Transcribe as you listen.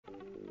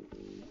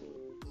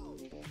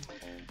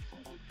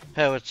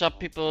Hey, what's up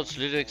people, it's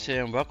CetXn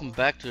here and welcome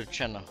back to the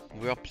channel.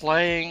 We are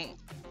playing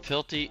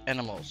Filthy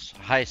Animals,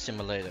 Heist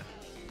Simulator.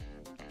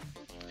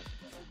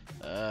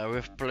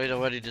 We've played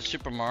already the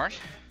supermart.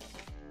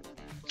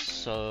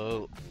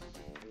 So,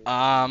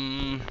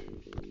 there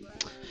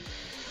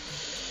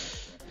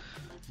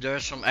are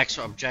some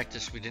extra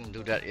objectives, we didn't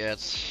do that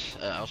yet.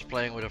 I was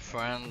playing with a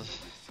friend,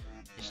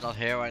 he's not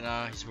here right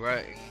now, he's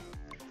working.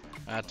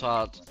 And I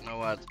thought, you know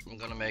what, I'm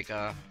gonna make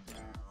a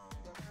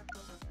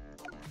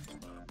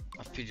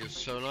video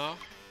solo.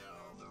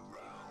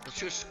 Let's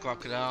choose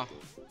crocodile.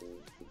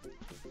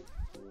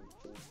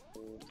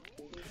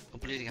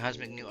 Completing heist,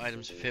 make new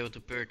items available to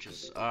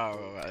purchase.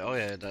 Oh, right. Oh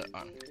yeah, that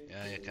one.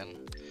 Yeah, you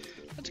can.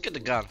 Let's get the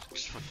gun,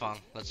 just for fun.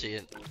 Let's see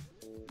it.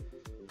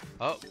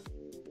 Oh.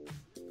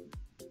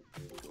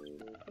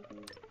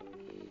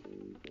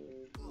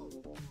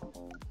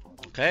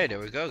 Okay, there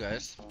we go,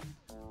 guys.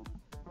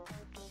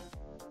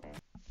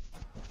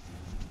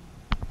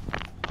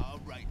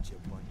 Alright, you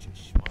bunch of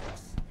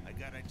schmucks. I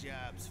got a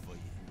jobs for you.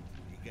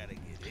 You gotta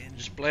get in.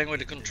 Just playing with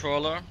the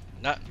controller.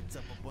 Not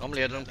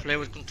normally I don't play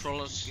with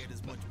controllers. Get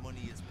as much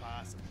money as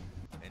possible,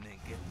 and then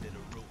get to the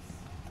roof.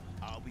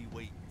 I'll be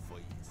waiting for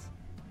you.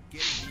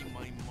 Give me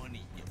my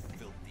money, you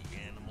filthy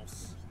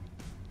animals.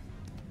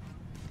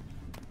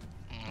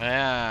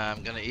 Yeah,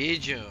 I'm gonna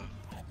eat you.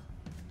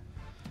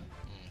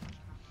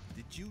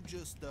 Did you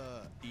just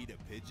eat a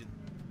pigeon?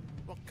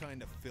 What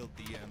kind of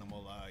filthy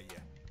animal are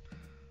you?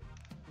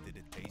 Did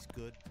it taste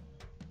good?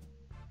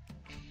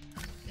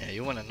 Yeah,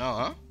 you wanna know,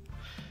 huh?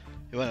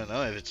 You wanna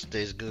know if it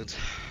tastes good.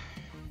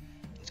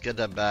 Let's get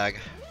that bag.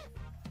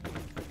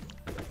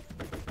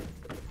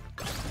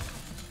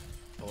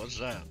 Oh, what's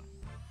that?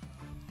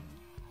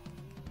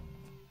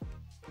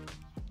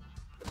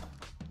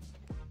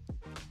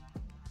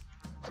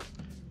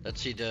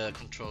 Let's see the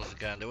controls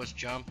again. There was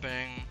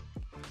jumping.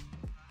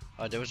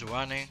 Oh, there was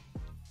running.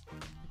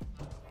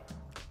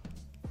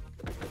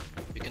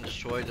 You can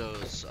destroy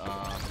those.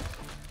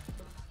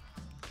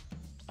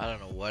 I don't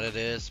know what it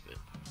is, but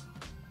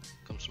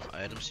comes some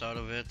items out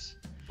of it.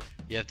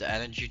 You have the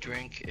energy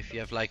drink. If you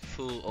have like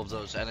full of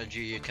those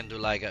energy, you can do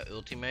like a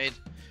ultimate.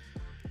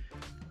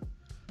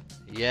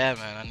 Yeah,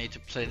 man, I need to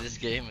play this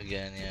game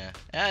again. Yeah,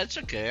 yeah, it's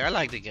okay. I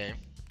like the game.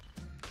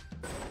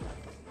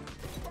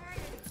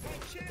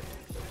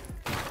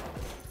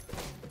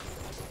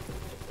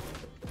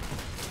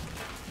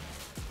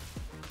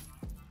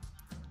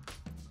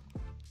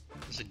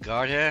 There's a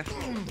guard here.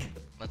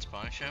 Let's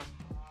punch him.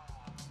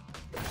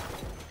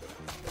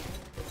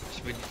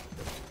 So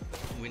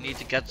we need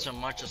to get so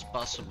much as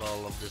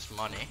possible of this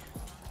money.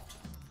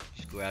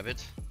 Just grab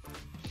it.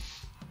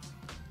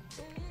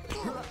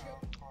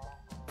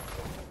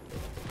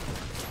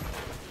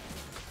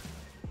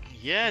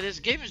 Yeah, this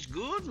game is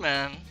good,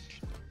 man.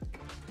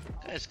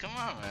 Guys, come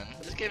on, man.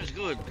 This game is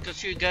good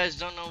because you guys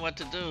don't know what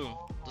to do.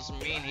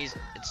 Doesn't mean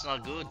it's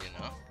not good, you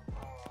know.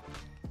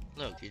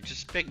 Look, you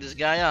just pick this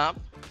guy up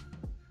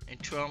and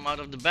throw him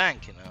out of the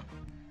bank, you know.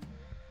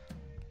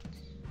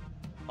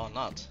 Or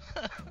not.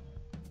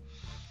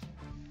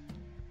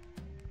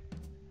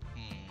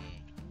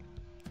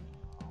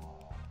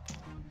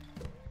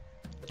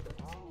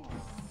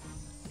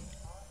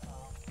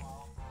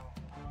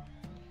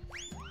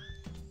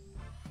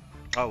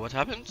 Oh, what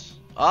happens?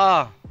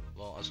 Ah!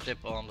 Well, I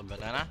slip on the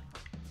banana.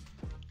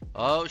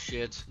 Oh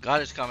shit,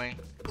 God is coming.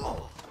 Hey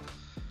Larry,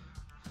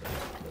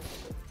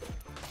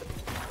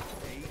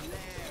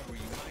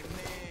 my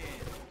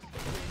man.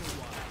 Been a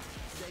while.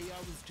 Say I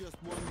was just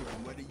wondering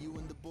whether you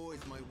and the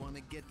boys might want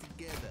to get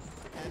together,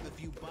 have a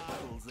few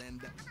bottles,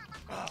 and.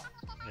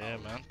 Yeah,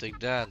 man, take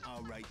that.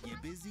 All right, you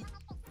busy?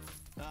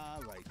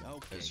 All right,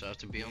 okay. So I have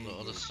to be on the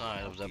other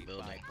side of that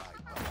building. Bye.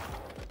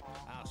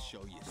 I'll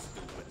show you,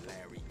 stupid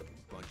Larry, you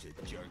bunch of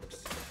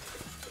jerks.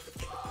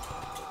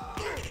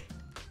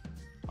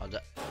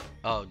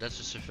 Oh, that's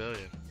a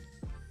civilian.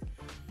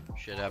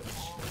 Shit happens.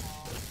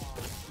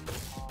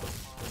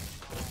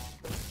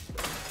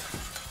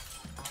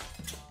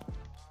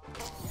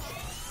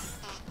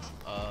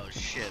 Oh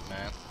shit,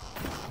 man.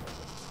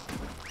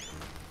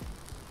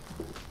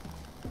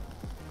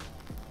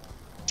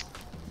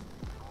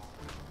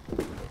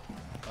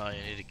 Oh,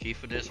 you need a key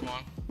for this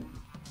one?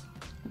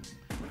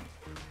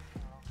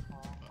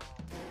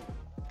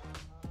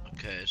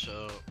 Okay,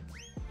 so...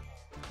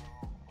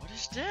 What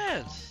is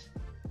that?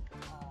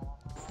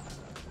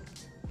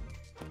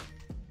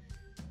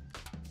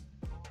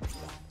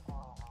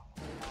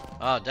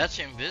 Oh, that's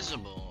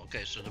invisible.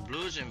 Okay, so the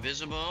blue is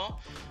invisible.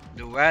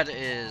 The red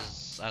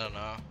is, I don't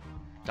know,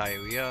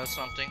 diarrhea or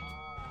something.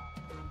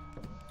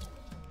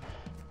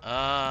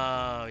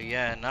 Oh,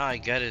 yeah, now I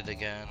get it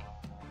again.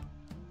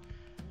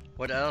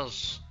 What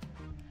else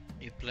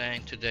are you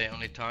playing today?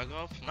 Only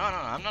Tarkov? No,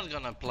 I'm not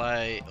gonna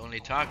play only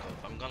Tarkov.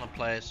 I'm gonna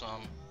play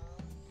some,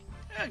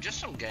 yeah, just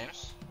some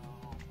games.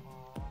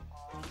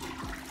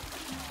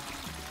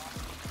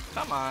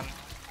 Come on.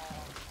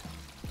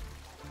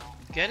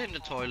 Get in the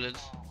toilet.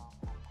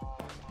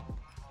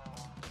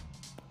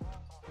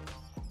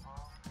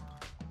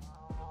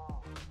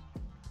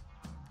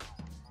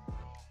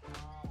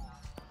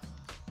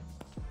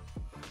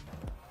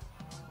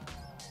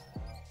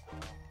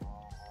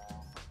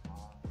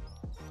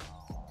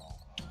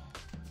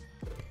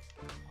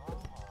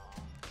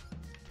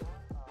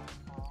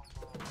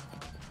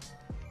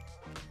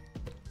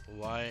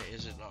 Why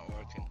is it not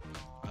working?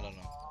 I don't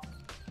know.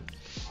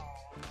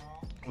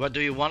 What do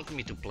you want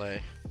me to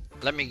play?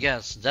 Let me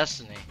guess.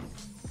 Destiny.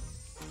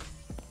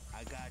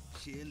 I got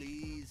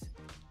chilies,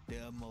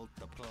 they're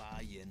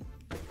multiplying,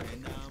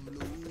 and I'm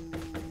losing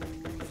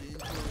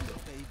toilet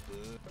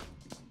paper.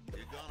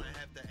 You're gonna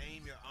have to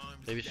aim your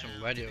arms Maybe some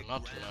down radio, to the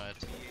not ground tonight.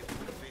 to be able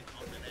to fit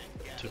under that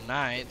gap.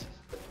 Tonight.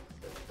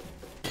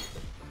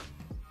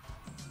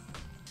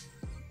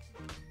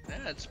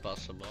 Yeah, it's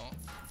possible.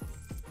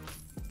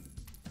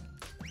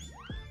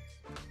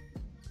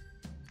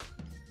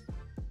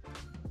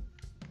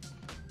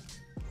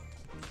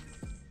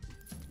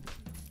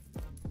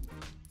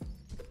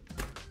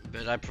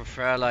 But I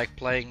prefer like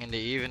playing in the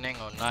evening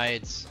or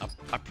nights.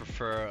 I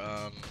prefer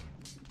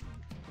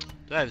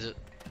do I have the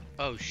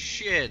oh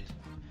shit.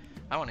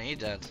 I wanna eat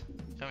that.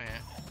 Come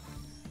here.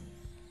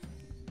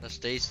 That's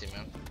tasty,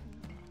 man.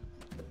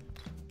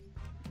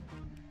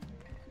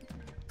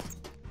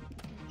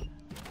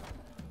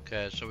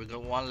 Okay, so we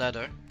got one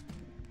letter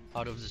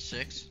out of the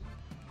 6.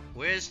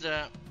 Where's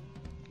the...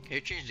 Can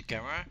you change the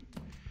camera?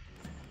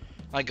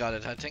 I got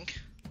it, I think.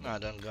 No, I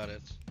don't got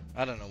it.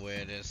 I don't know where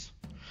it is.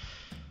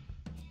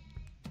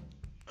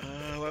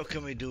 What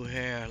can we do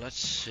here? Let's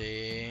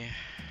see.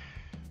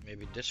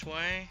 Maybe this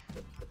way?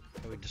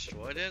 Can we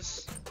destroy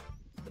this?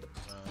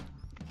 No.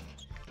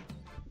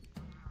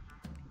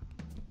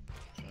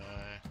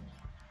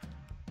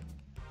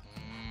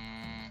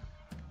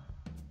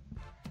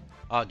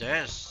 Oh,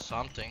 there's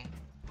something.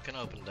 We can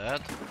open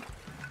that.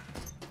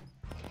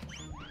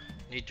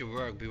 Need to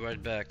work, be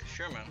right back.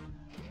 Sure, man.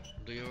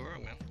 Do your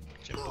work, man.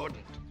 It's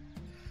important.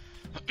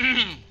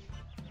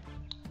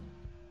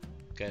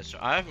 Okay, so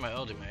I have my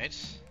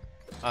ultimates.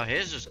 Oh,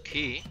 here's this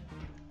key.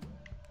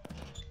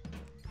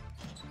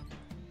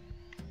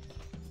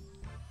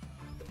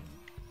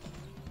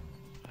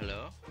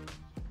 Hello?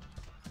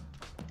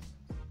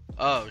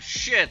 Oh,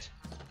 shit!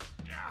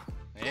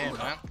 Yeah,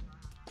 man.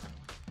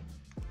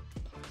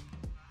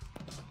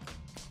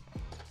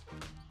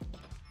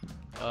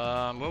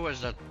 Where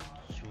was that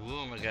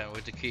room again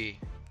with the key?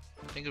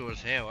 I think it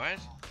was here, right?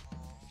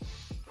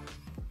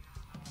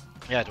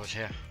 Yeah, it was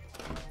here.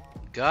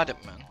 Got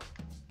it, man.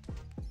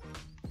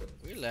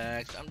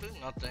 Relax, I'm doing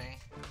nothing.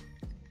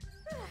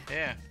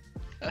 Here.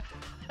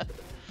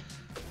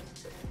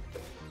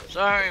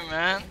 Sorry,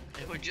 man.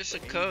 It was just a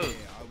code.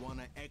 Yeah, I want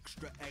an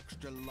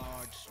extra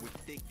large with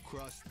thick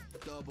crust,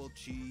 double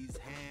cheese,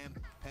 ham,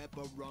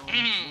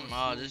 pepperoni.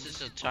 Oh, this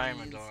is a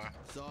timer door.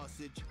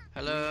 Sausage,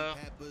 Hello.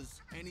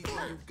 peppers, anything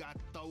you got,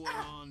 throw it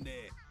on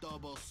there.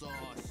 Double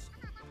sauce.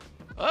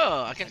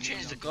 Oh, I can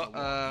change the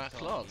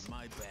cloth.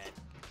 My bad.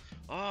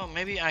 Oh,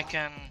 maybe I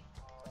can.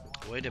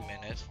 Wait a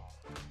minute.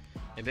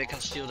 Maybe I can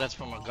steal that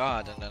from a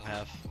god and then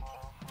have.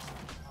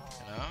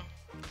 You know?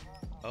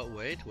 Oh,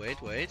 wait. What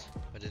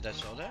did I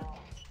saw there?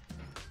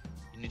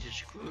 You need to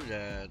screw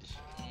that.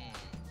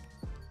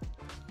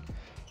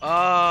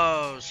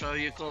 Oh, so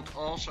you could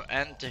also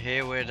enter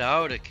here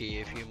without a key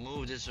if you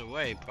move this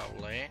away,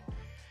 probably.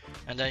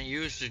 And then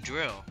use the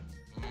drill.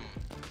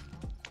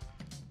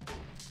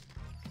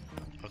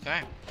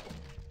 Okay.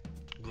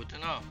 Good to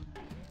know.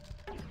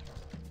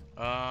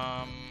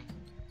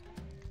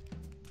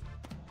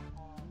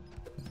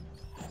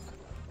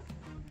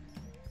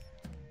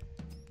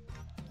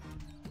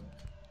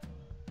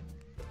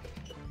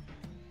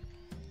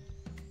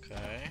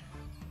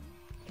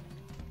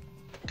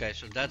 Okay,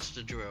 so that's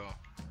the drill.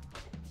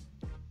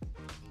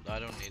 I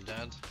don't need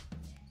that.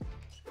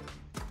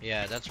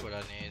 Yeah, that's what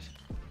I need.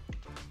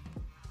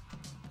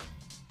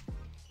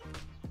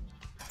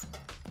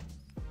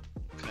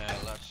 Okay,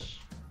 let's...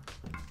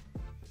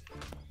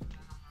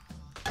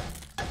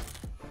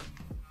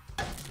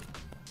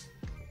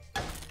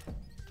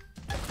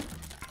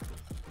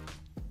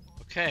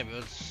 Okay,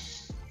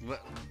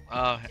 but...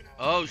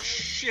 oh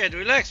shit,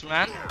 relax,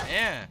 man.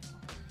 Yeah.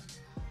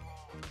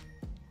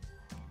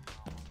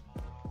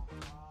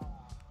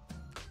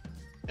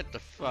 Get the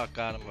fuck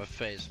out of my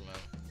face, man.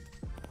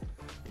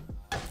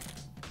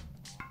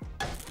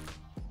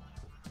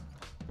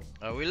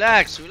 Oh,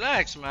 relax,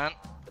 man.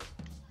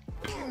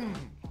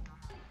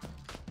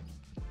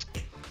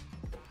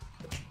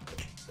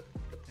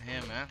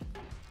 Yeah, man.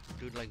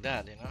 Do it like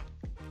that, you know?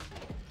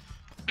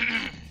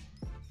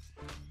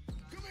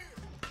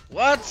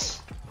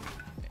 What?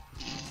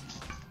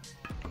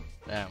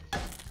 Damn.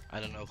 I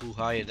don't know who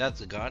hired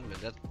that guard, but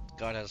that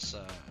guard has,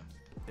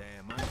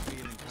 Damn, I'm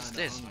feeling what's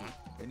kinda this, hungry. man?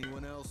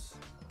 Anyone else?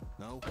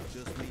 No,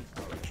 just me.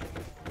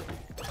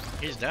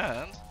 He's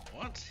dead?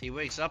 What? He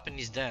wakes up and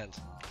he's dead.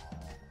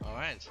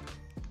 Alright.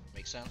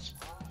 Makes sense.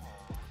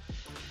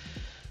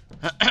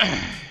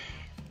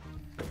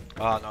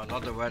 Oh no,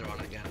 not the red one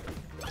again.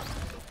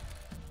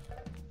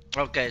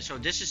 Okay, so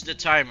this is the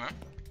timer.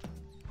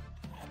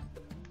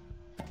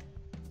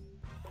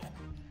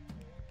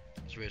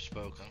 As we've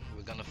spoken.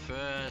 We're gonna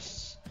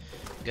first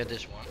get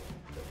this one.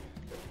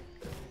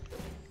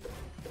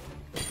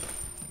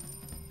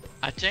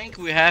 I think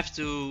we have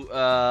to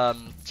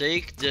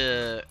take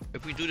the...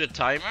 If we do the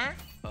timer...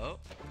 Oh.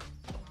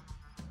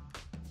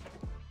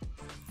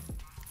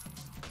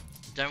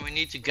 Then we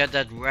need to get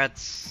that red.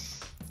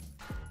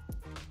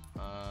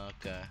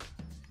 Okay.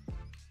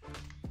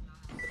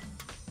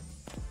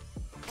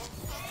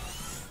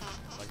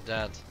 Like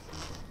that.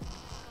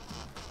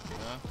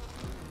 Yeah.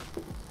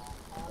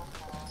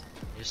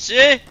 You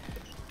see?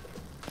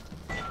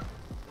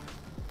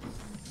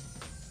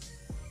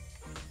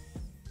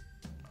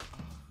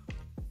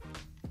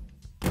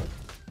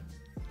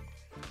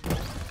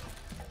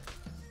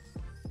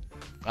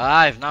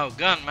 I have now a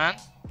gun, man.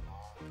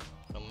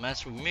 Don't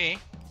mess with me.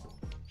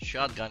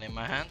 Shotgun in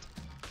my hand.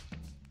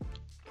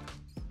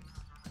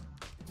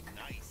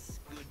 Nice,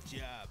 good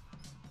job.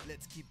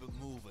 Let's keep it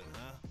moving,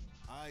 huh?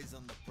 Eyes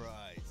on the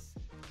prize.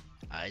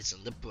 Eyes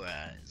on the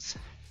prize.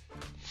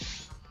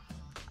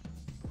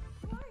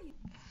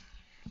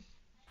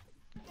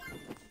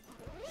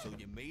 So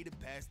you made it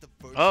past the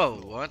first Oh,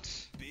 floor.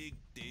 what? Big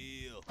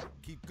deal.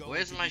 Keep going.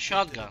 Where's till my you get to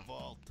shotgun? the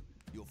vault.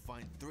 You'll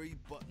find 3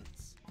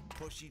 buttons.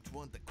 Push each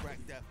one to crack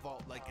that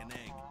vault like an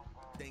egg.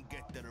 Then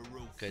get to the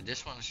roof. Okay,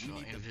 this one is You need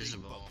the big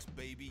invisible. bucks,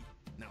 baby.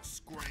 Now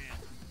scram.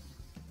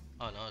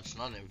 Oh no, it's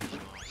not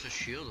invisible. It's a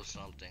shield or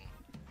something.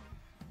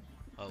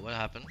 Oh, what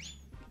happened?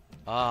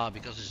 Ah,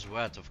 because it's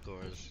wet, of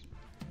course.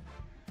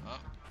 Oh,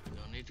 we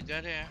don't need to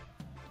get here.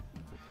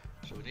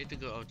 So we need to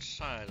go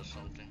outside or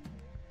something.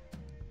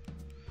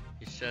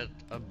 He said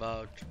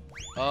about...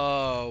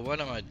 Oh, what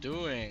am I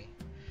doing?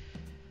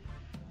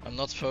 I'm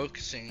not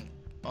focusing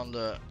on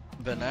the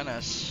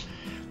bananas.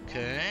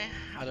 Okay,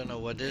 I don't know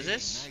what this Hey,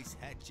 is. Nice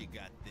hat you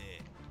got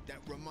there. That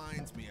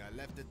reminds me, I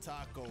left a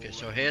taco. Okay,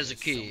 so around here's here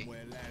the key.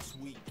 somewhere last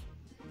week.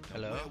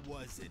 Hello? Where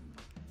was it?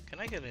 Can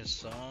I get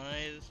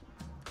inside?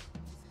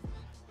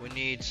 We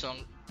need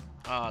some...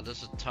 Ah,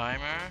 there's a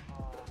timer.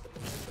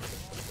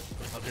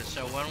 Okay,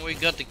 so when we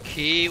got the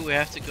key, we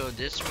have to go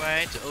this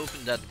way to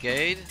open that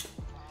gate.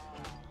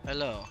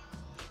 Hello.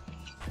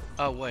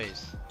 Oh, wait.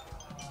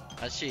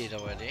 I see it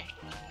already.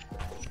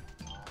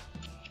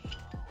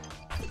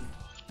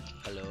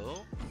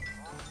 Hello.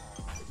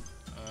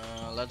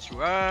 Let's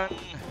run.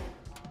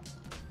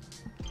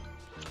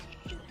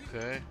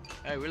 Okay.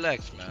 Hey,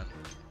 relax, man.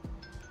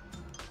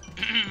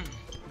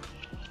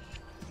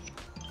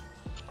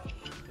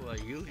 Who are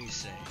you, he's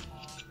saying?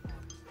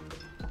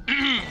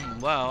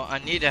 Well, I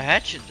need a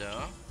hatchet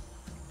though.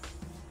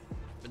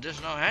 But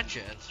there's no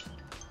hatchet.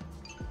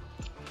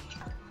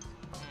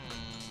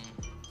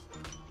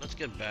 Let's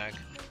get back.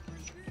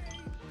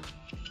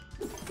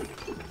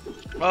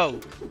 Oh,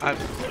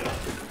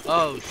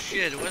 oh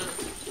shit, what?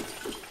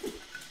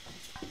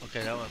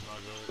 Okay, that was not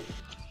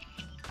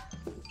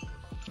good.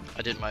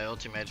 I did my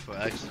ultimate for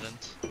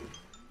accident.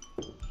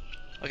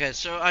 Okay,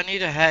 so I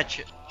need a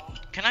hatchet.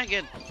 Can I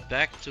get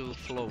back to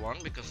floor 1?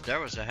 Because there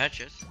was a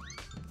hatchet.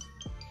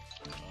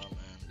 Oh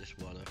man, this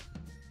water.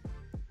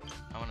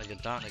 I wanna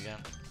get down again.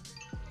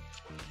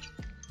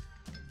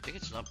 I think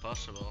it's not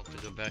possible to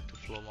go back to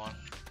floor 1.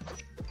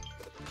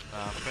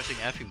 I'm pressing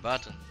every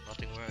button,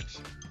 nothing works.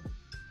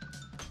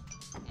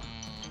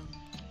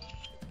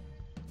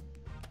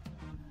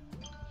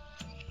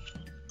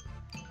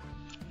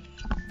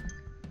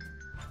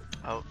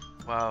 Oh,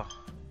 wow,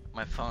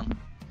 my phone.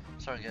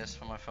 Sorry guys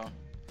for my phone.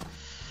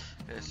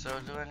 Okay, so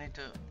do I need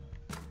to...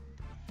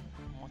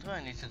 What do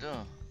I need to do?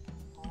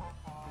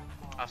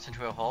 I have to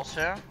drill holes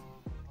here.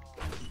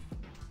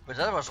 But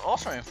that was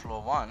also in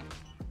floor 1.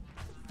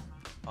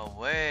 Oh,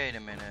 wait a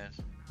minute.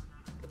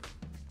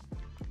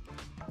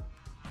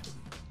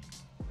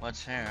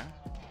 What's here?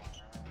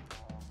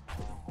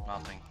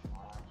 Nothing.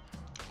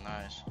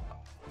 Nice.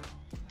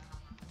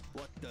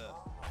 What the?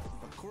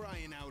 For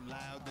crying out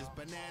loud, there's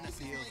banana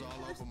peels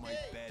all over my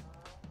bed.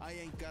 I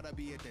ain't gotta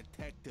be a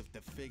detective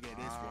to figure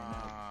this one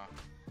out.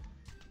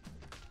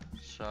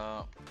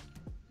 So...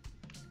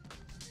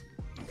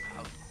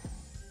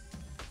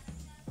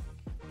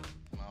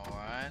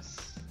 Alright.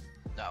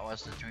 That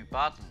was the 3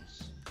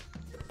 buttons.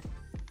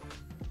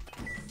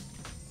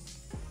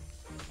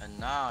 And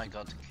now I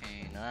got the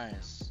key,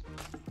 nice.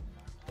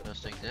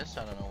 Let's take this,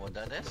 I don't know what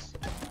that is.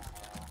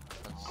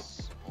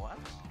 That's... what?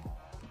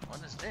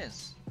 What is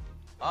this?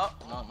 Oh,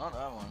 no, not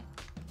that one.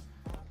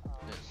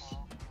 This.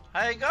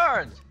 Hey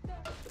guard!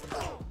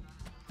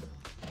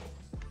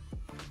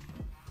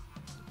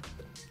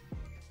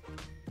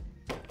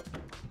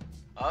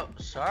 Oh,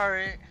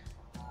 sorry.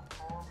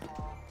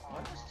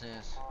 What is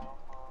this?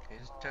 Can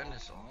you turn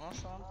this on or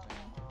something?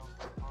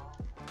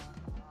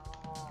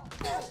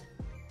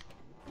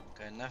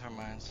 Okay, never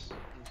mind.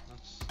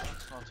 Let's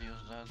not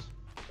use that.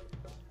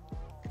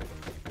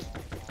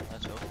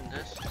 Let's open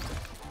this.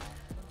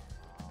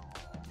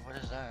 What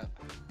is that?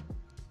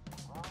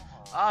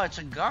 Oh, it's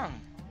a gun.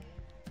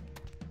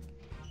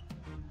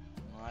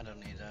 No, I don't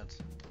need that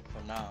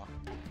for now.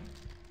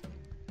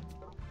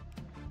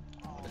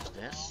 What is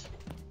this?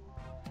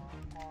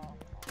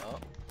 Oh.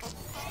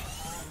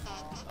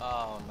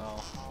 Oh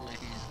no,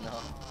 please no.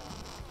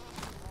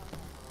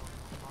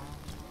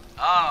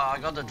 Ah, I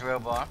got the drill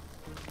bar.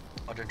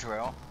 Or the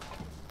drill.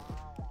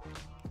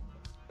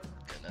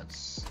 Okay,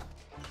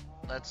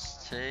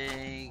 let's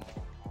take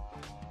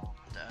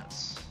that.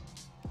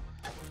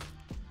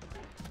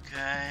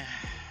 Okay.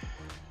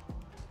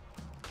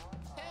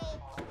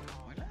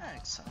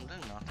 Thanks, I'm doing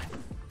nothing.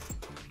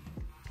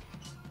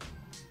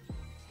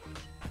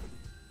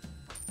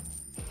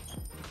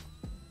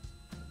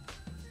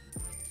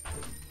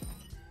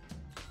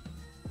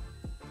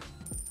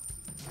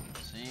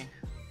 See?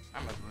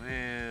 I'm a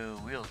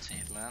real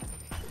thief, man.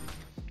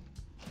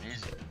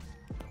 Easy.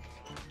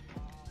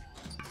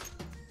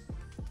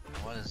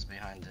 What is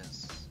behind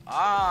this?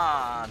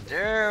 Ah,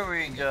 there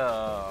we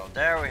go.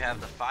 There we have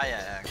the fire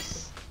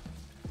axe.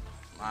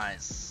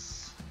 Nice.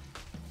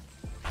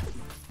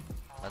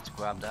 Let's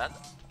grab that.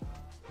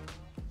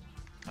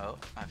 Oh,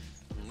 I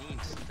need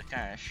the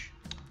cash.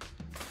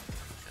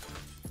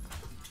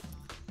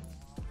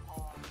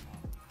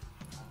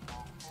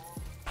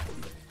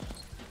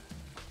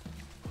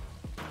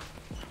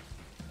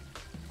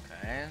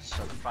 Okay,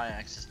 so the fire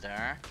axe is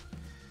there.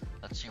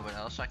 Let's see what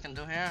else I can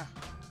do here.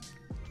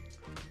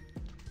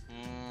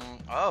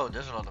 Oh,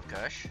 there's a lot of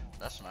cash.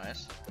 That's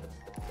nice.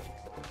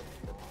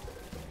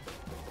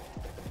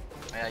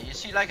 Yeah, you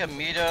see like a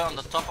meter on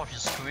the top of your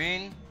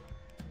screen.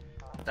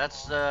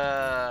 That's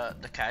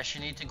the cash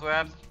you need to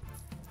grab.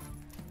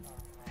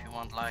 If you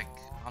want like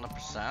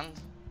 100%.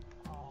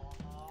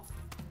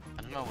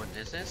 I don't know what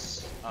this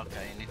is.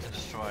 Okay, you need to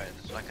destroy it.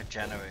 It's like a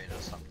generator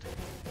or something.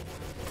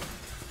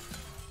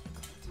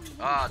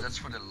 Ah, that's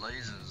for the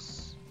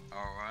lasers.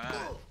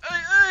 Alright.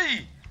 Hey,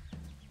 hey!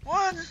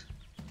 What?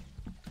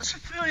 A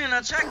civilian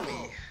attacked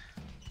me!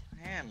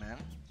 Yeah, man.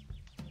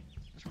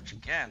 That's what you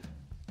get.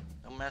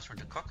 Don't mess with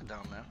the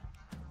crocodile, man.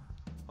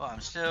 Well,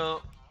 I'm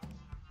still...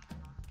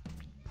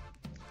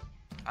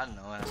 I don't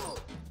know, man.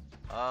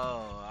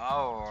 Oh,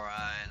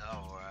 alright.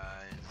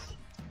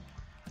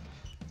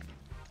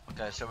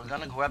 Okay, so we're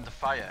gonna grab the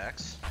fire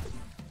axe.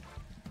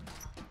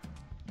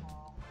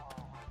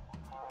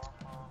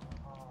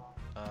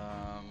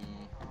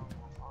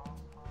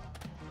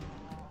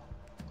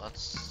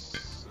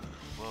 Let's...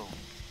 Whoa.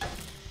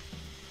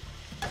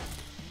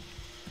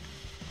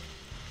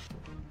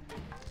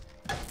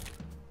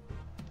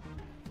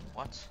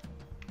 What?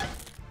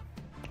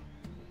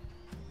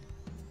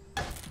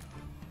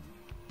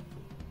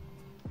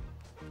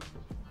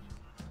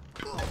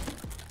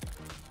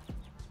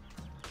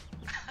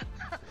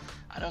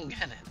 I don't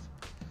get it.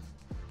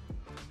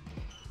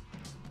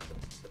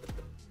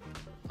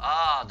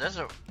 Ah, there's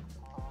a...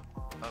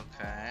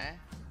 Okay.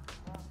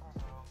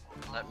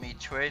 Let me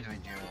trade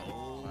with you.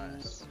 Oh.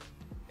 Nice.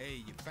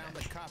 Hey, you found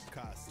the cop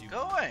costume.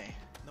 Go away.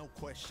 No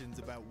questions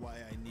about why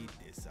I need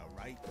this,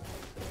 alright?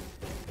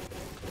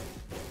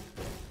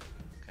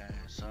 Okay,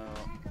 so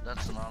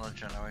that's another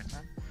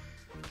generator.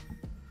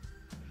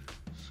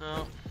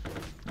 So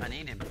I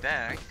need it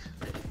back.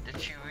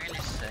 Did she really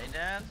say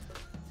that?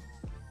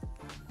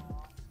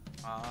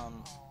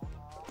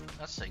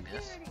 Let's take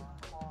this.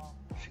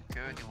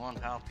 Security won't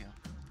help you.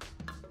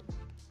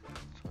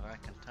 So I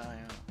can tell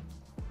you.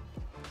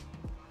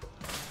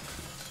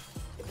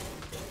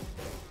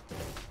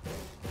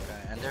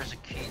 Okay, and there's a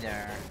key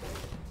there.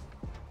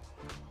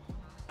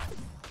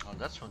 Oh,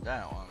 that's for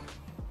that one.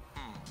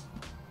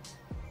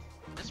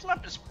 This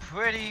map is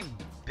pretty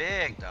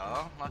big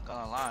though, not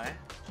gonna lie.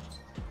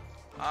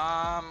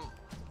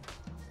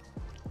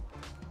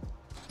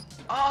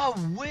 Oh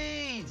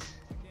wait!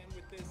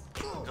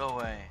 Go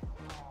away.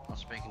 I'm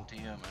speaking to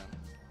you, man.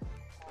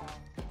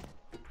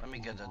 Let me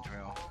get that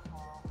drill.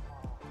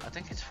 I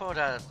think it's for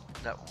that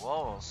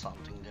wall or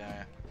something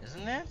there,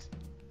 isn't it?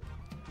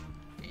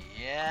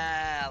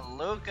 Yeah,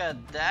 look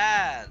at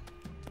that.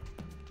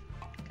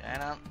 Okay,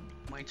 now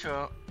wait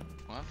till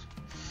what?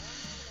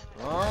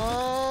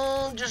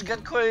 Oh, just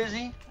get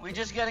crazy. We're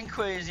just getting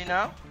crazy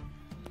now.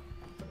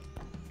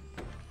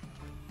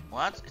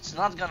 What? It's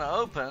not gonna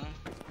open.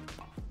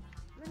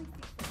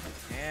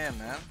 Yeah,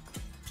 man.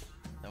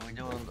 Then we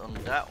do it on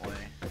that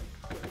way.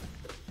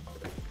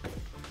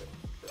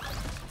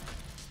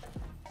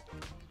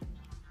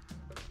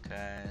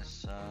 Okay,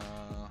 so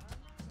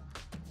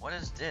what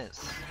is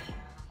this?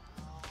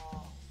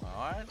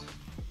 Alright.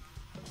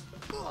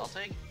 I'll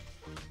take.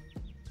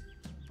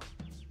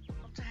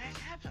 What the heck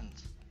happened?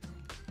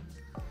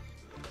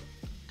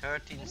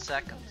 13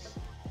 seconds.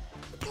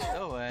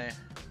 Go away.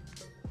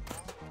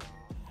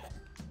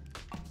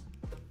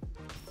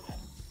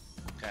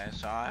 Okay,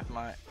 so I have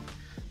my...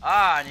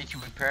 Ah, I need to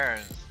repair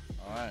it.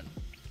 Alright.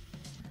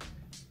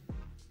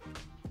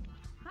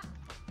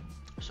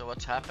 So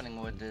what's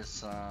happening with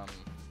this,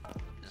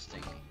 this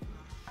thingy?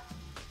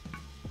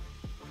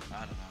 I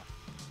don't know.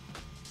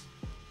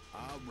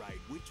 Alright,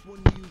 which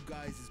one of you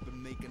guys has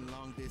been making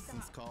long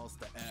distance calls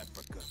to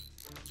Africa?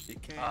 You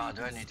can't Ah,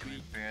 do I even need to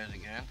speak. repair it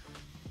again?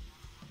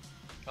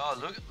 Oh,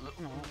 look,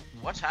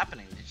 what's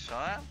happening? Did you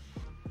saw that?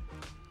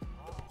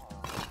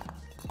 Oh,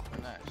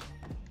 nice.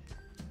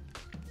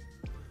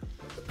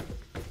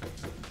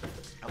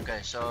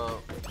 Okay,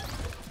 so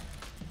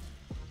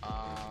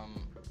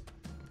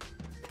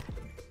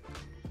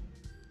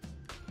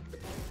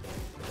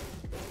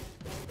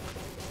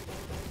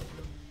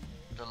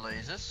the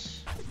lasers.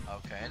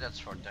 Okay, that's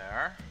for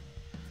there.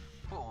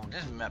 Oh,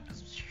 this map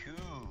is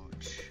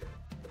huge.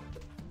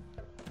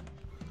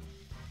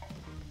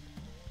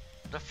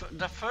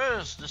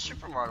 The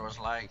supermarket was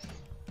like,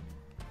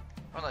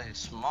 well, like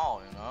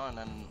small, you know, and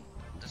then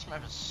this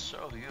map is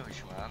so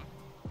huge, man.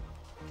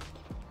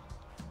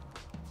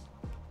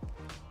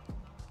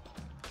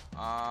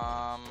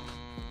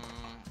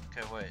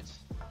 Okay, wait.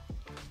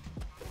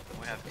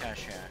 We have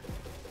cash here.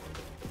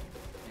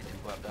 Need to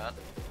grab that.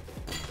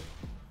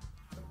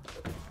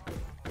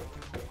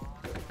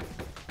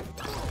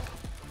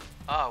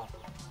 Oh,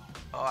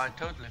 I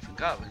totally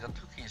forgot. We got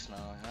 2 keys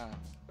now. Yeah.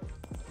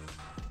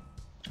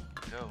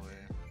 Go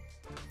away.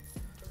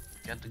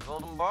 Get the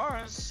golden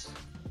bars.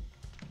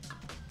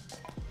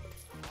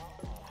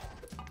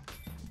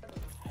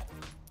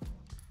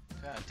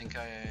 Okay, I think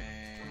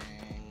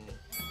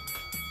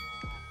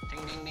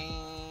ding ding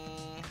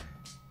ding.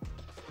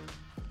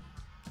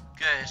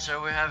 Okay,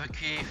 so we have a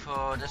key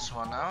for this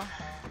one now.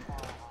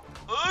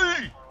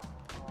 Hey!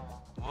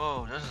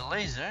 Whoa, there's a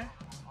laser.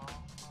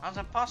 How's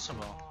that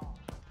possible?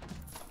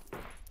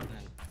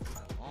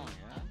 Oh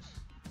yes.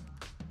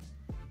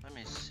 Let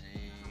me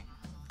see.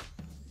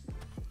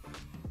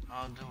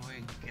 How do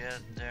we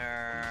get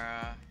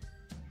there?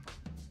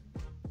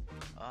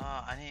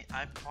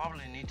 I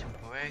probably need to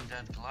break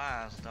that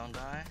glass, don't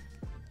I?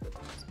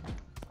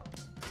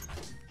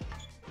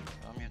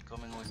 You're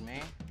coming with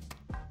me.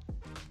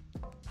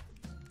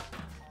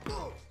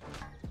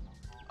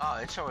 Oh,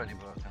 it's already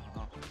broken.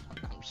 Oh,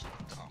 I'm so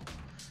dumb.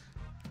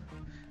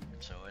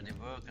 It's already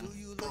broken. Do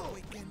you like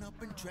waking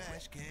up in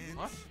trash cans?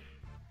 What?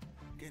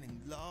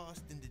 Getting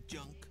lost in the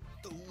junk.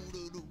 Do,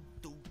 do, do,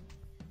 do.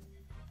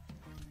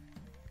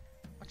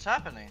 What's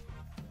happening?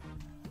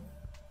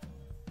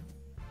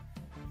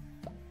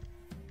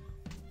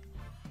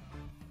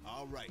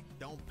 All right,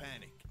 don't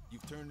panic.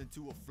 You've turned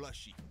into a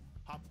flushie.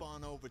 Hop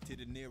on over to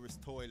the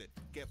nearest toilet,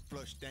 get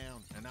flushed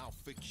down, and I'll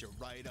fix you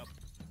right up.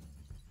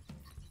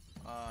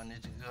 I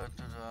need to go to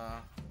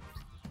the...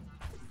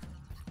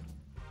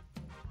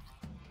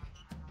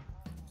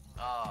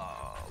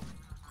 Oh,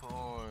 of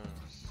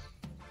course.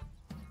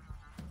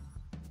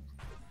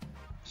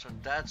 So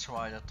that's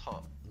why the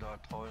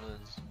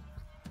toilets.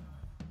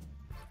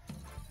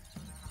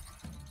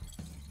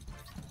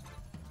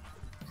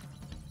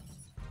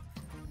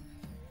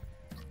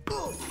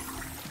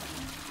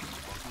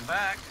 Welcome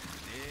back.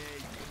 There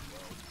you go.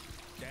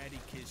 Daddy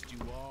kissed you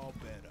all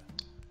better.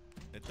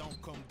 Now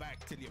don't come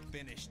back till you're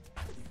finished.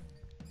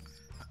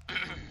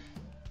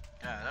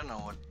 Yeah, I don't know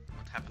what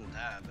happened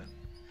there, but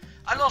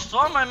I lost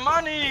all my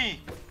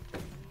money.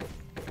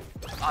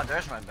 Oh,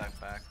 there's my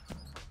backpack.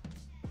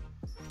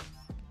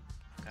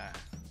 Okay.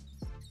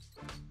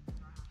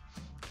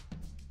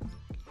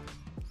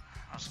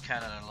 I was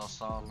scared that I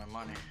lost all my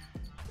money.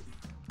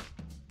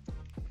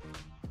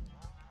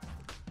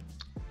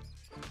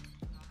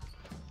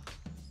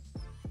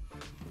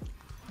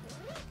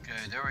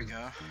 Okay, there we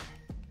go.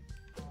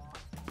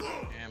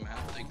 Yeah, man,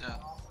 take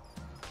that.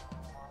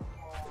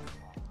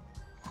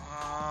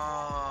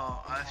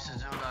 Oh, I have to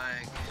do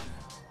like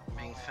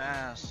being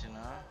fast, you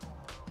know?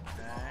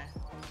 Okay.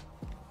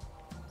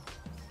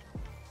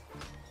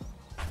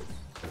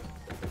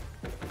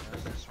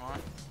 There's this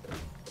one.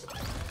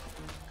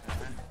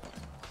 Okay.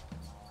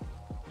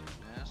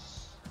 This.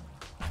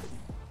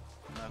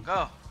 Now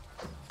go.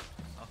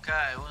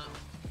 Okay.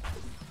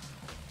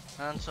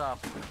 Hands up.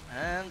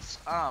 Hands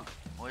up.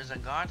 Where's the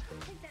guard?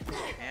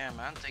 Yeah,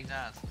 man, take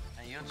that.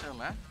 And you too,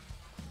 man.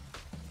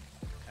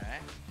 Okay,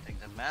 take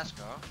the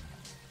mask off.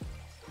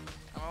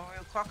 I'm a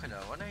real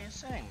crocodile. What are you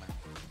saying, man?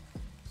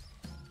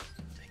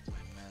 Take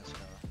my mask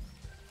off.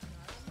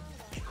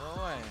 Go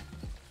away.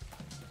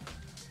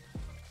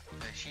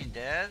 Is she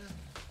dead?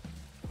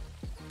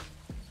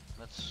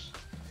 Let's...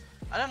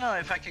 I don't know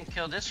if I can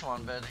kill this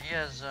one, but he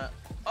has a...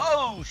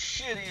 Oh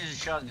shit, he has a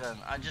shotgun.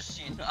 I just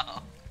see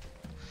now.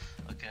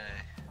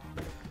 Okay.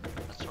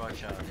 Let's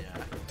watch out, yeah.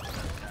 That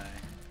guy.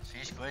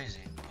 He's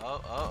crazy.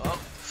 Oh, oh,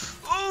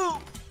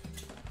 oh.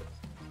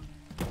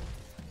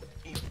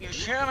 Ooh! You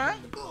sure, man?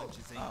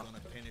 Punches ain't gonna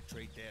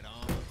penetrate that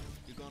armor.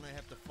 You're gonna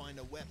have to find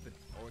a weapon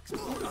or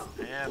explosive.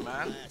 Yeah,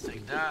 man.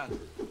 Take that.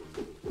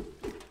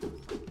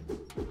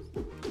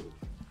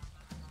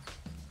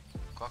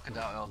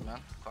 Crocodile oils,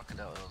 man.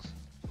 Crocodile oils.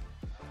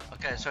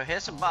 Okay, so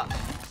here's a button.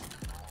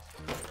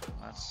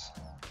 Let's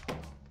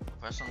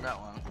press on that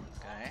one.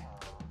 Okay.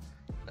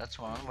 That's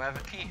one. We have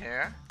a key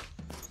here.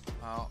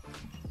 Well,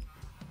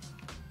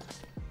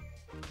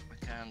 we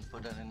can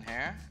put it in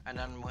here, and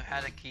then we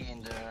had a key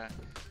in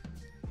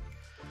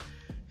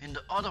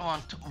the other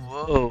one too.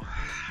 Whoa,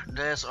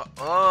 there's a,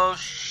 oh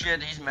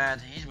shit, he's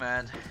mad. He's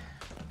mad.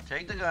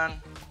 Take the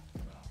gun.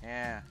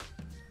 Yeah.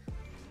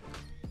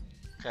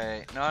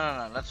 Okay.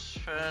 No. Let's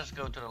first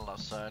go to the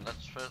left side.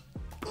 Let's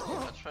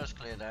first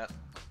clear that.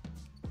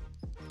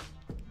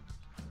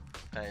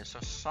 Okay. So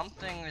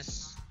something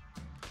is.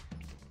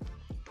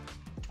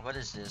 What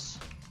is this?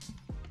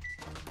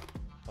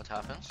 What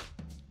happens?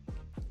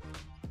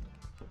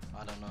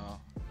 I don't know.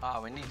 Ah,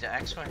 we need the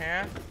extra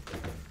here.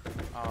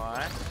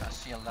 Alright, I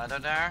see a ladder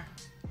there.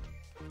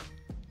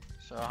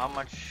 So how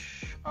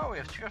much? Oh, we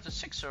have 3 of the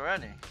 6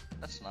 already.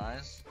 That's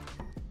nice.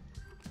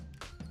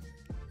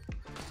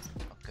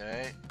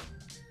 Okay.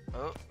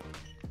 Oh.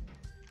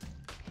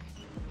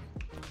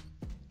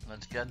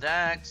 Let's get the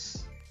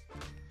axe.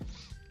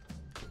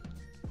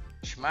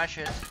 Smash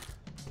it.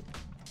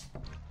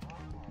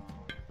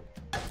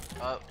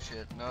 Oh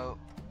shit, no.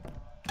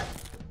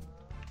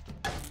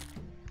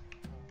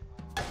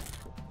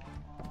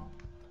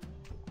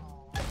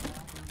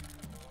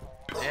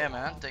 Yeah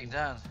man, take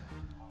that.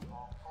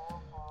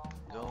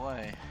 Go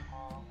away.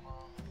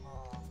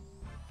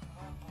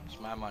 It's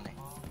my money.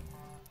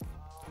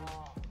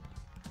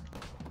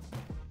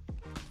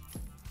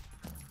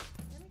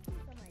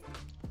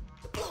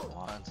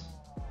 What?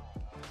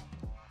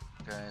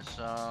 Okay,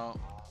 so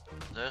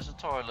there's a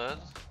toilet.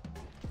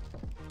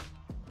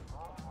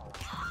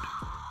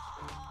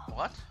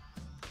 What?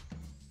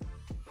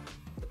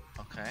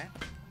 Okay,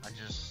 I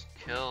just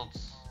killed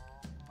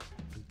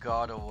the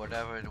god or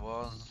whatever it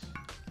was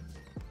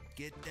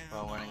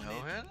while running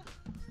over it.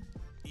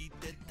 Eat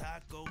the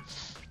taco.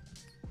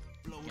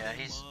 Yeah,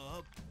 he's.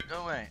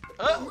 Go away.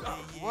 Oh!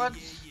 What?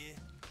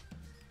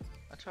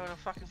 I threw a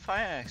fucking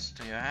fire axe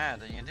to your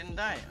head and you didn't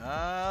die.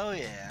 Oh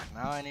yeah,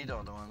 now I need the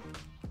other one.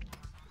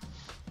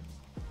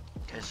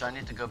 Okay, so I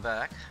need to go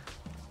back.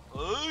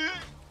 Oh!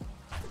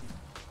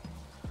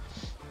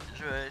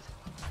 That's right.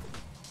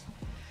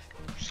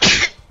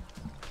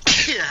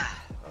 Yeah.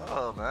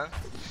 Oh man.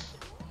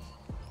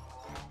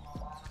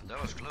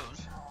 That was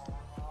close.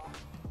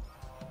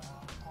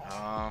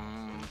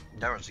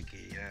 There was a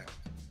key, yeah.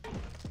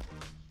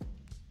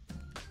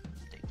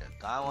 Take that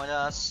down with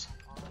us.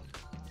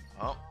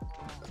 Oh,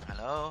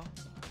 hello.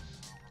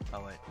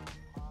 Oh wait,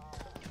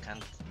 you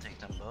can't take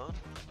them both.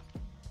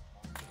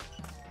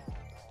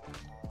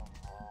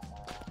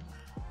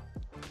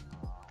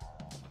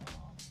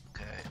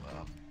 Okay,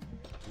 well,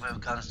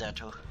 webcam's there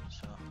too,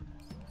 so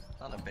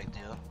not a big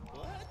deal.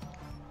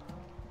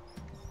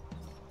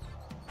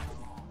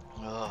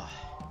 Oh.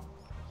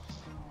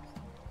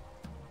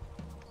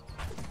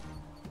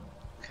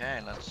 Okay,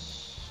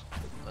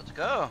 let's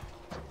go.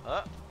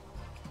 Oh.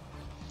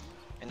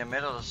 In the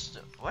middle of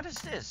what is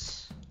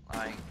this?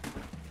 Like,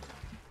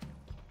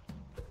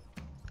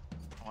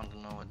 I want to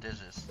know what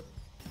this is.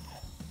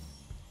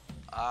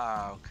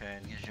 Ah, okay,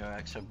 it gives you an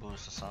extra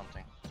boost or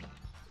something.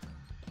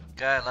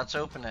 Okay, let's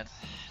open it.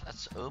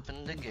 Let's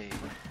open the gate.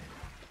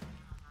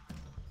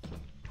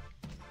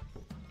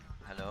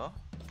 Hello?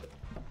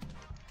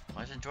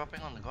 Why is it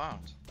dropping on the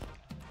ground?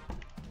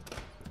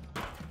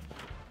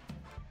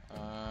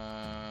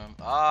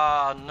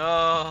 Ah,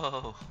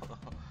 no!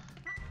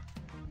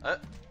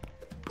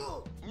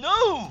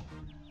 No!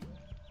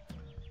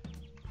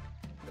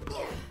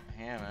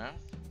 Here, man.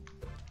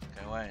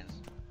 Okay, wait.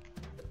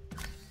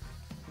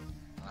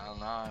 I don't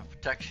know, I have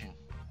protection.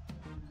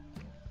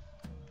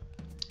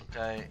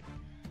 Okay.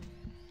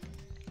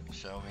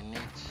 So we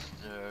need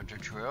the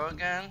drill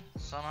again,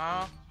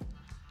 somehow.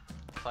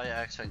 Fire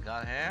axe I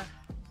got here.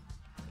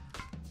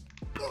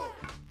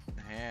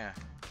 Here.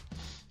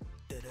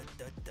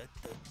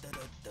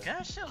 Can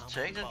I still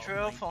take the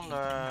drill from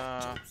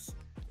the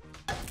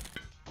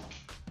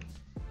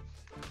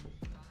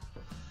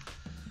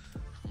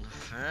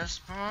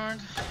first part?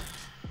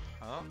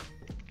 Oh.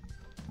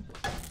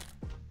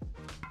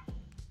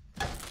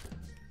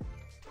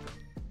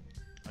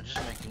 I'm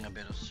just making a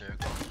bit of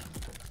circles.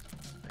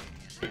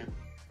 Easier.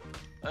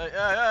 Hey,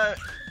 hey, hey!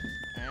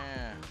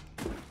 Yeah.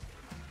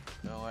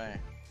 Go away.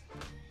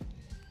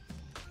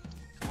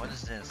 What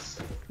is this?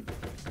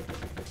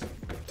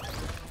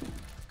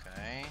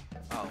 Okay.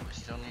 Oh, we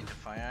still need the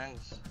fire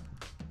axe.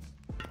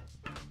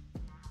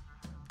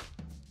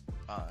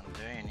 Oh, and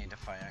there you need the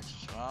fire axe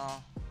as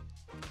well.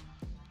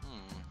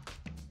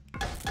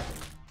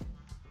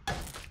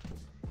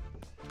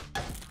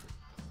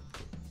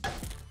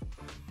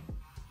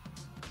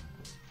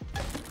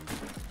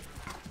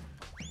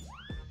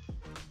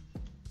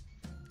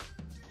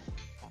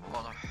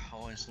 Water,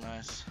 always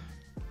nice.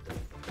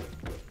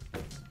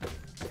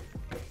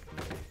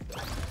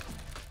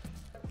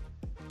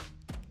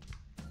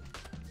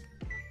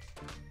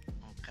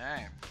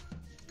 Okay.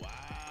 Wow.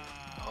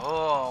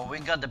 Oh, we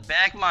got the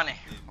bag money.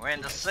 We're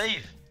in the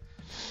safe.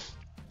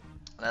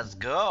 Let's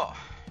go.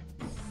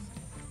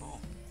 Oh,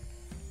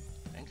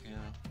 thank you.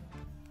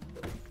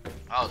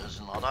 Oh, there's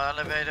another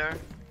elevator.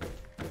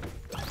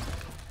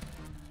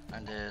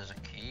 And there's a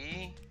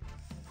key.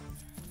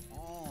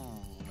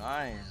 Ooh,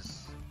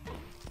 nice.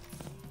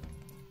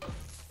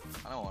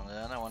 I don't want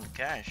that. I want the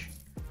cash.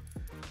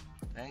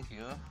 Thank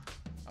you.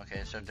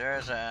 Okay, so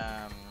there's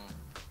an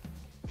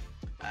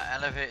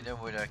elevator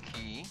with a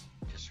key.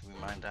 Just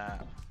remind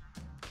that.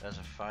 There's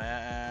a fire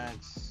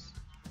axe.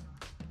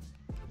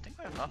 I think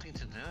we have nothing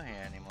to do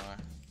here anymore.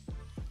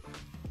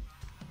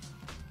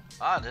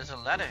 Ah, there's a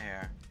ladder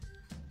here.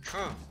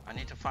 True. I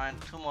need to find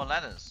 2 more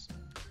ladders.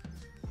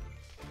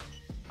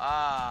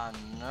 Ah,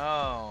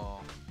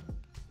 no.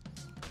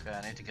 Okay,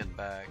 I need to get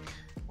back.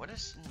 What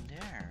is in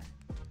there?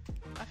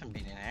 I haven't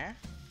been in here.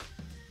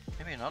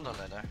 Maybe another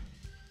ladder.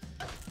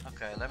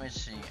 Okay, let me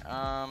see.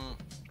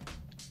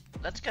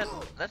 Let's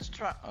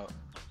try. Oh,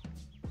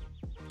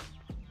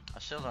 I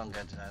still don't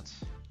get that.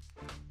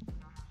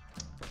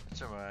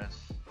 It's alright.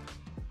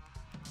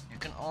 You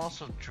can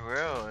also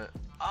throw it.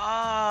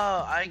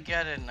 Oh, I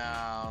get it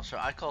now. So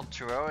I can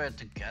throw it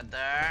to get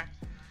there,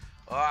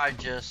 or I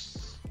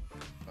just.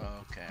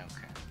 Okay.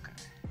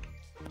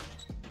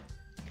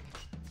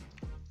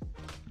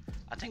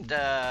 I think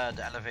the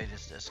elevator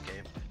is the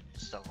escape.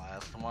 It's the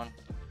last one.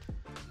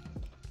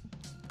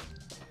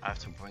 I have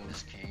to bring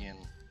this key in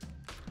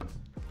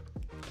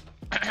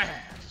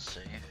to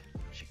save.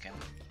 She can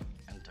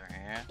enter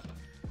here.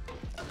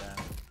 And then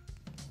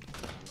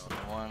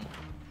another one.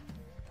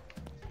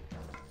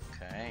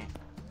 Okay.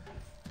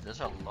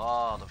 There's a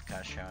lot of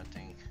cash here, I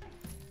think.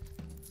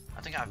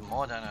 I think I have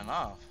more than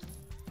enough,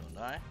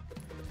 don't I?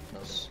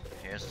 Because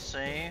here's a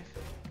save.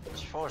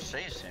 There's 4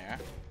 saves here.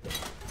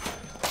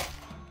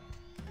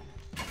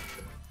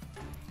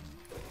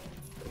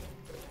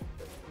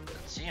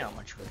 Let's see how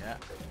much we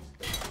get.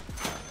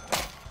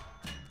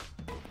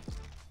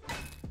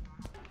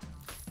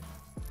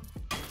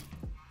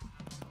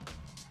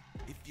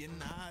 If you're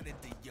not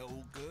into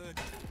yogurt.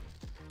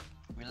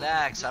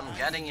 Relax, I'm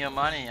getting your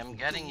money.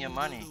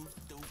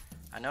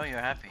 I know you're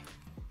happy.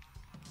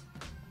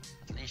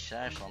 At least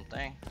share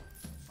something.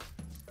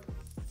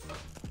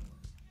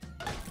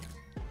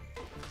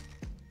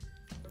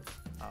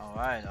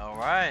 Alright.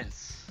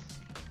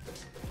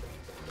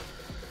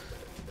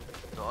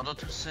 The other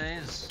 2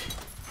 saves.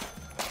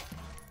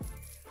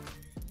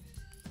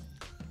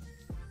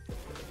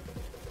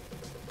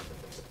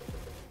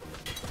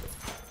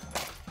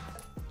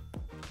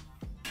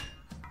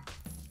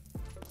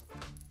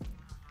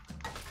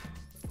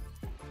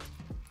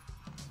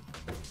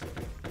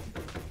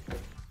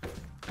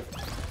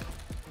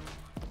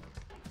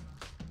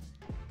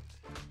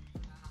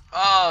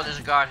 Oh, there's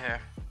a guard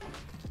here.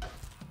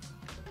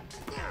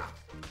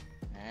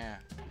 Yeah,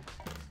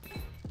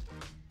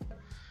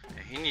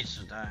 he needs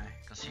to die,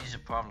 because he's a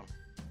problem.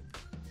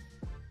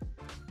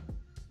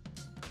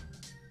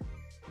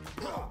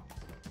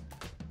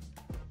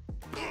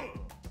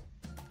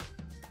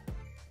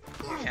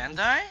 He can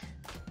die?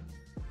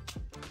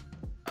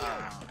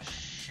 Oh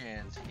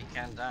shit, he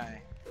can't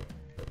die.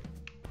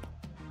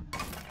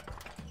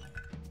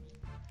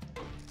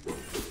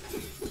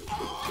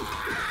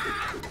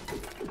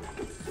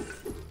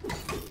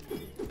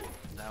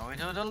 Then we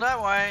do it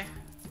that way.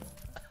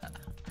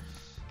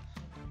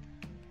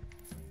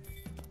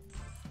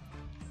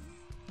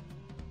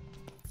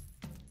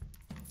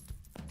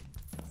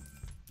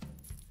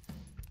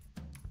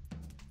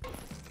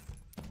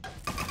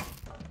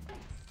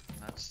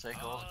 Let's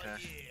take all the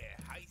cash.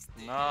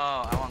 No,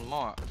 I want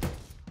more.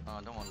 Oh,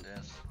 I don't want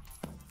this.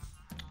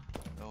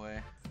 Go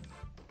away.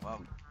 Wow.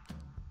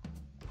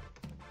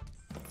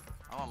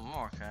 I want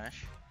more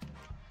cash.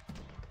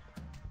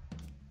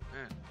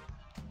 Dude,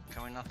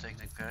 can we not take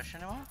the cash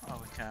anymore?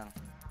 Oh, we can.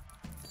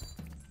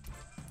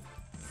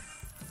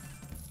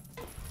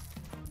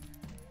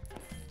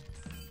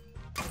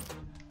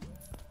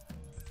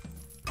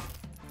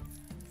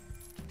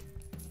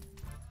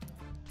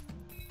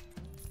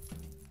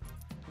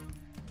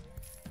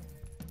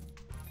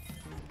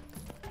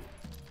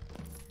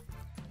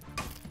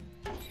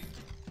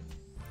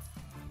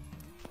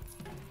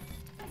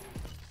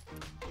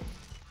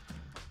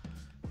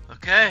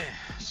 Okay,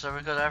 so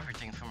we got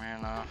everything from here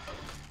now.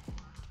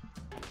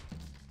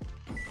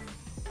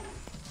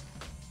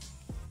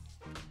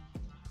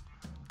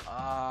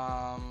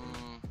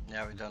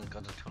 Yeah, we don't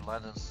got the 2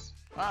 letters.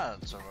 Ah,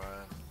 that's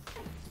alright.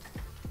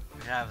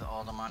 We have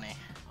all the money.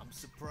 I'm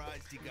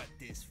surprised you got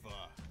this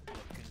far, but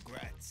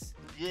congrats.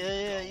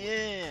 Yeah.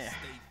 Stay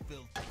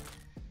filthy.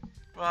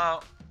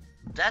 Well,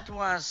 that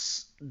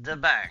was the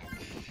bank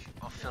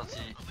of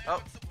filthy.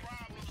 Oh,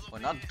 we're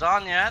not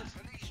done yet.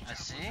 I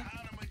see.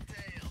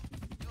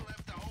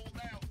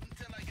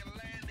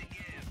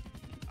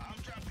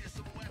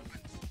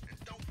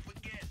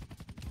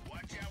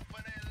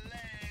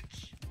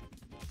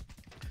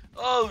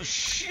 Oh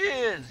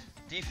shit!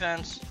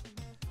 Defense.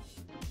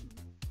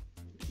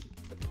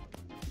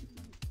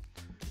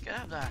 Get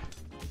up there.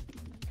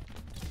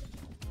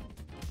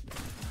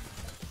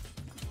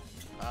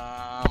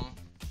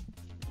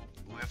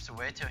 We have to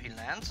wait till he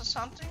lands or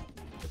something?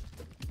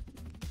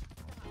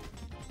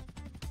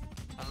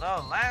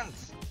 Hello, land!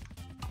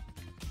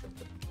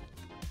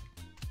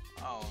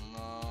 Oh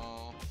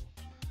no.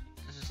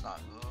 This is not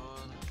good.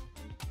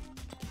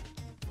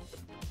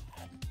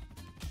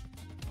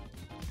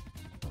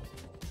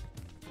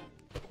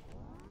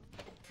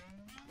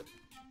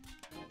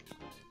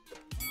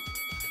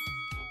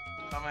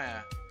 Come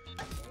here.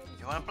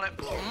 You wanna play?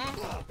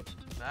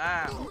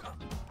 Damn. Come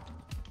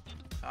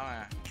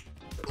here.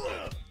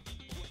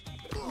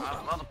 I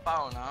have a lot of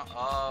power now.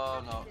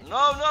 Oh no.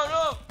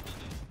 No!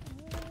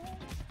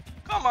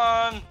 Come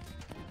on!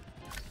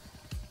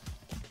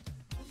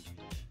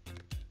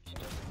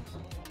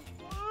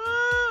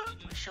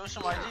 Show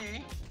some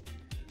ID.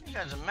 You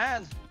guys are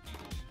mad.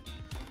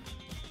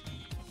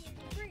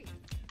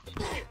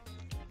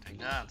 Take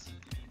that.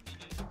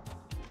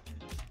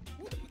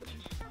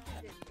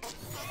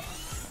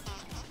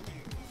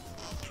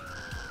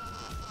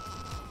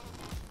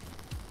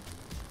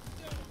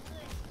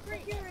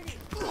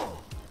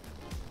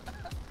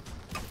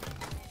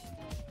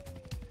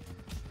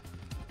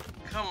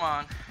 come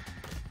on.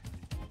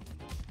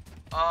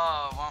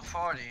 Oh,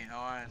 140,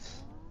 alright.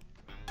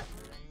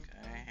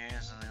 Okay,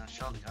 here's a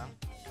shotgun.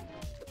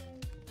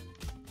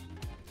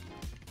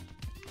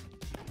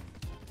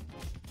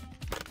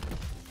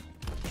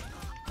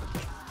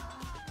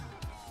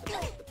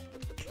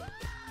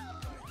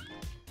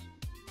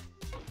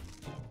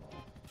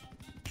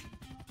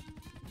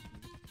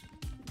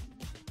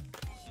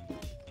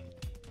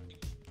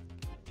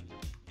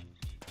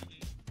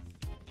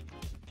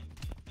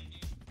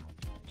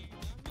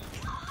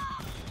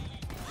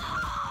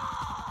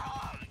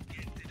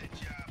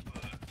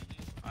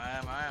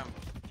 I am.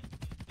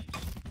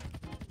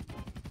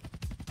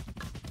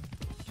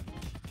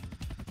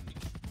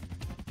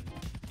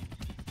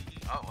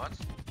 Oh, what?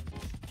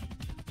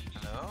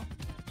 Hello?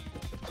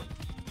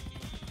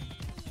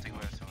 I think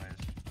where's the way?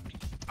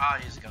 Ah,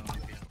 he's going to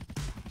be.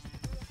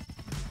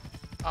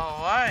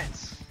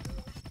 Alright.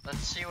 Let's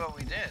see what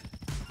we did.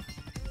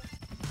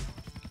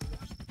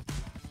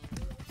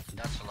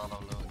 That's a lot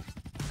of loot.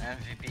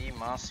 MVP,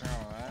 master,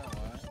 alright.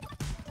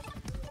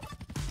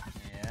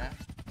 Yeah.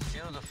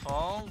 Steal the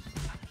phone.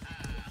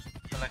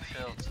 I feel like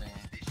filthy.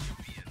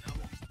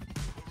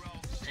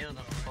 Steal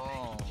the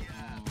phone.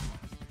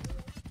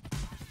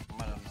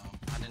 I don't know.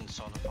 I didn't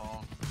saw the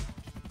phone.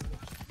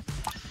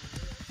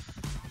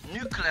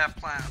 Nuclear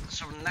plant.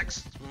 So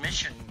next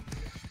mission.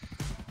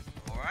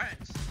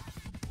 Alright.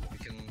 We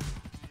can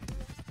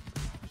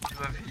do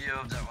a video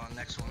of that one,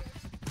 next one.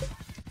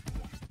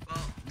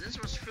 Well, this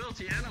was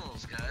Filthy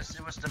Animals, guys.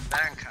 It was the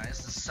bank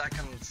heist, the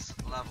second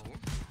level.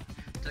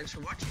 Thanks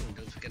for watching.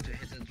 Don't forget to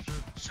hit the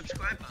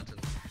subscribe button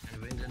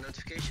and ring the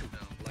notification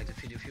bell. Like the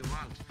video if you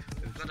want.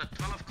 We've got a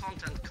ton of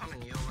content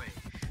coming your way.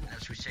 And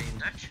as we say in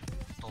Dutch,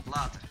 tot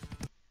later.